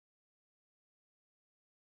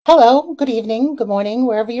Hello, good evening, good morning,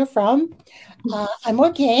 wherever you're from. I'm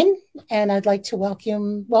Morgane, and I'd like to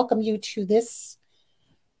welcome you to this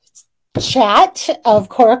chat of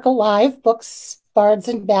Coracle Live Books, Bards,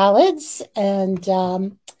 and Ballads. And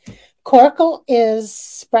Coracle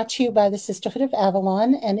is brought to you by the Sisterhood of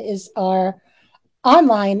Avalon and is our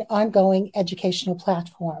online, ongoing educational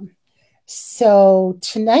platform. So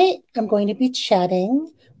tonight I'm going to be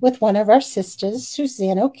chatting with one of our sisters,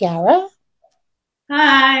 Suzanne O'Gara.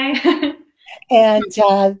 Hi. And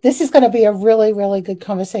this is going to be a really, really good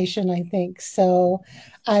conversation, I think. So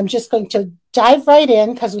I'm just going to dive right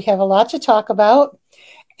in because we have a lot to talk about.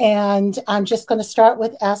 And I'm just going to start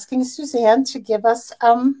with asking Suzanne to give us,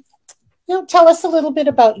 tell us a little bit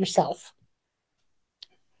about yourself.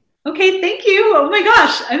 Okay, thank you. Oh my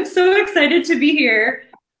gosh, I'm so excited to be here.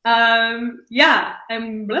 Yeah,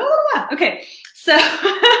 I'm blah, blah, blah. Okay. So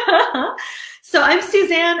so I'm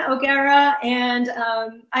Suzanne O'Gara, and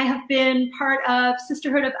I have been part of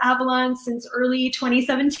Sisterhood of Avalon since early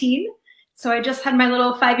 2017. So I just had my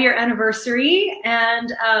little 5-year anniversary,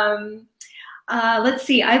 and let's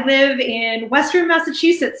see, I live in Western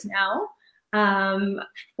Massachusetts now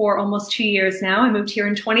for almost 2 years now. I moved here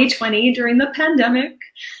in 2020 during the pandemic.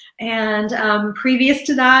 And previous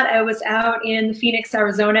to that, I was out in the Phoenix,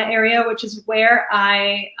 Arizona area, which is where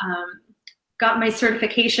I got my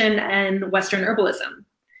certification in Western herbalism.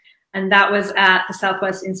 And that was at the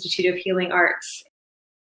Southwest Institute of Healing Arts.